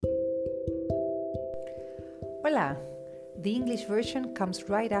Hola, the English version comes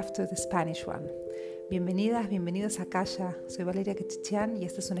right after the Spanish one. Bienvenidas, bienvenidos a Akasha. Soy Valeria Quechichian y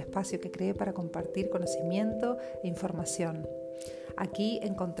este es un espacio que creé para compartir conocimiento e información. Aquí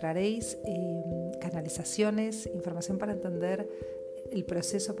encontraréis canalizaciones, información para entender el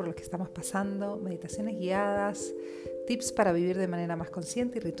proceso por el que estamos pasando, meditaciones guiadas, tips para vivir de manera más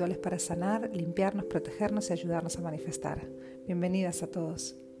consciente y rituales para sanar, limpiarnos, protegernos y ayudarnos a manifestar. Bienvenidas a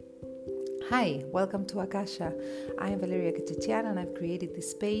todos. Hi, welcome to Akasha. I am Valeria Quechichian and I've created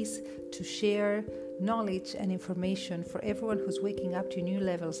this space to share knowledge and information for everyone who's waking up to new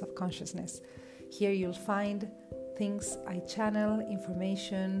levels of consciousness. Here you'll find things I channel,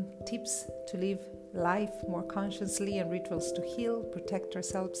 information, tips to live life more consciously and rituals to heal, protect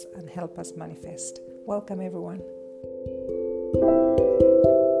ourselves and help us manifest. Welcome everyone.